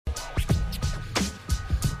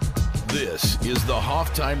This is the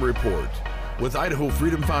Hoftime Report with Idaho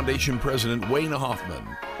Freedom Foundation President Wayne Hoffman,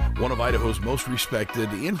 one of Idaho's most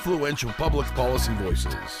respected, influential public policy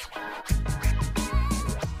voices.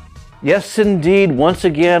 Yes, indeed. Once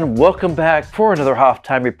again, welcome back for another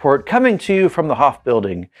Hoftime Report coming to you from the Hoff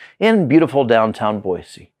Building in beautiful downtown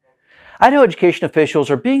Boise. Idaho education officials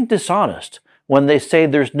are being dishonest when they say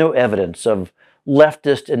there's no evidence of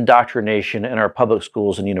leftist indoctrination in our public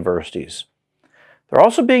schools and universities. They're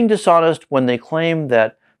also being dishonest when they claim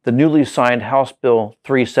that the newly signed House Bill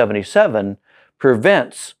 377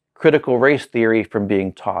 prevents critical race theory from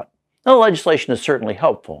being taught. Now, the legislation is certainly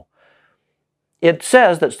helpful. It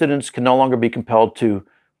says that students can no longer be compelled to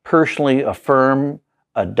personally affirm,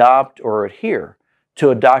 adopt, or adhere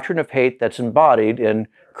to a doctrine of hate that's embodied in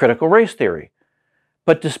critical race theory.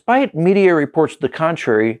 But despite media reports to the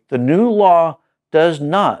contrary, the new law does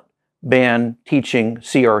not ban teaching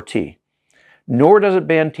CRT, nor does it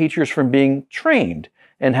ban teachers from being trained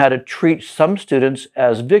in how to treat some students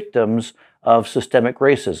as victims of systemic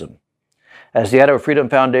racism. As the Idaho Freedom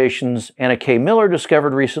Foundation's Anna K. Miller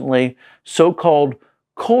discovered recently, so-called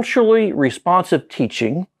culturally responsive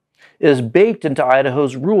teaching is baked into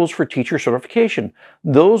Idaho's rules for teacher certification.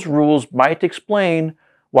 Those rules might explain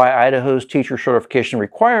why Idaho's teacher certification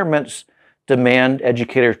requirements demand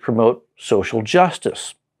educators promote social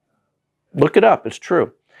justice. Look it up, it's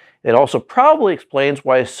true. It also probably explains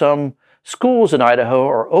why some schools in Idaho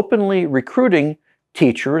are openly recruiting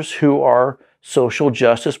teachers who are social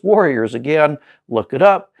justice warriors. Again, look it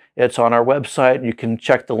up. It's on our website. You can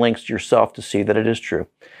check the links yourself to see that it is true.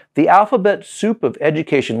 The alphabet soup of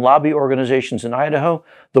education lobby organizations in Idaho,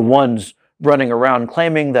 the ones running around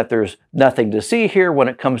claiming that there's nothing to see here when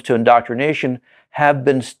it comes to indoctrination, have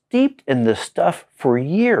been steeped in this stuff for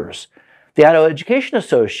years. The Idaho Education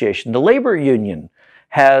Association, the labor union,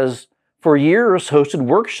 has for years hosted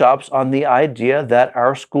workshops on the idea that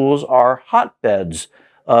our schools are hotbeds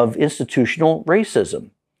of institutional racism.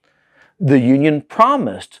 The union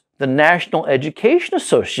promised the National Education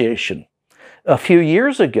Association a few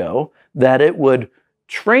years ago that it would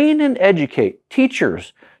train and educate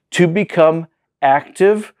teachers to become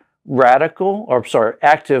active radical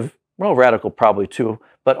probably too,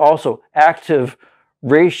 but also active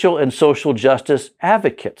racial and social justice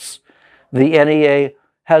advocates. The NEA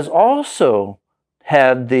has also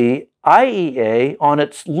had the IEA on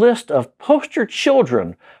its list of poster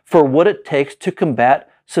children for what it takes to combat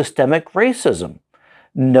systemic racism,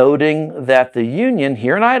 noting that the union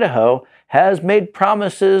here in Idaho has made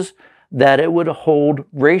promises that it would hold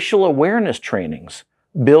racial awareness trainings,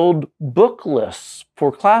 build book lists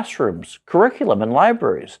for classrooms, curriculum, and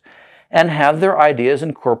libraries, and have their ideas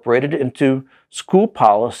incorporated into school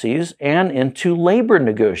policies and into labor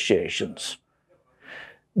negotiations.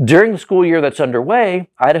 During the school year that's underway,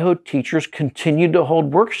 Idaho teachers continued to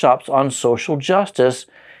hold workshops on social justice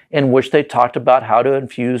in which they talked about how to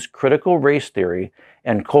infuse critical race theory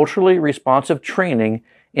and culturally responsive training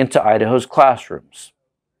into Idaho's classrooms.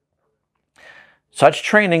 Such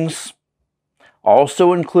trainings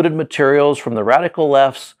also included materials from the radical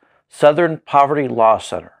left's Southern Poverty Law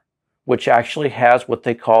Center, which actually has what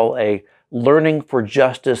they call a Learning for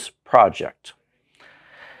Justice project.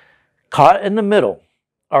 Caught in the middle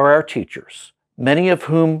are our teachers, many of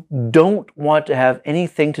whom don't want to have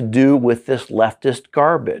anything to do with this leftist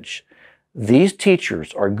garbage. These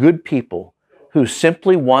teachers are good people who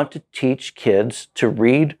simply want to teach kids to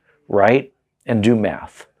read, write, and do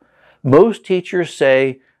math. Most teachers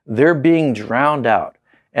say they're being drowned out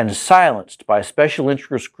and silenced by special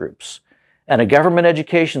interest groups and a government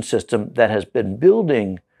education system that has been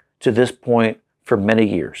building to this point for many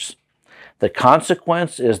years. The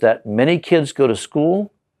consequence is that many kids go to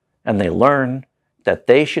school and they learn that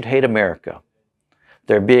they should hate America.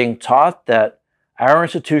 They're being taught that our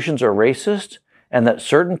institutions are racist and that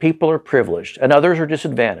certain people are privileged and others are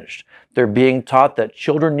disadvantaged. They're being taught that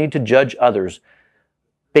children need to judge others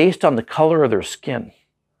based on the color of their skin.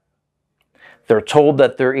 They're told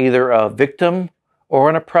that they're either a victim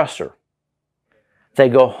or an oppressor. They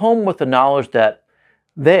go home with the knowledge that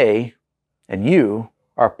they and you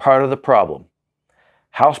are part of the problem.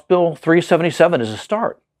 House Bill 377 is a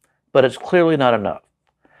start, but it's clearly not enough.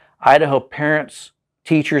 Idaho parents,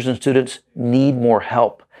 teachers, and students need more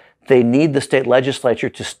help. They need the state legislature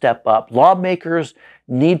to step up. Lawmakers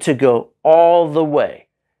need to go all the way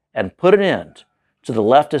and put an end to the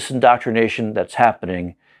leftist indoctrination that's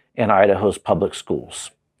happening in Idaho's public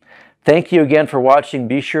schools. Thank you again for watching.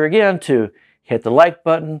 Be sure again to hit the like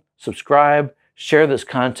button, subscribe, share this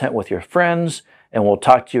content with your friends, and we'll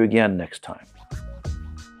talk to you again next time.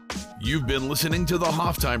 You've been listening to the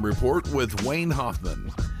Hoftime Report with Wayne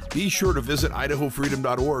Hoffman. Be sure to visit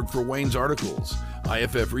idahofreedom.org for Wayne's articles,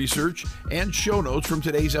 IFF research, and show notes from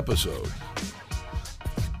today's episode.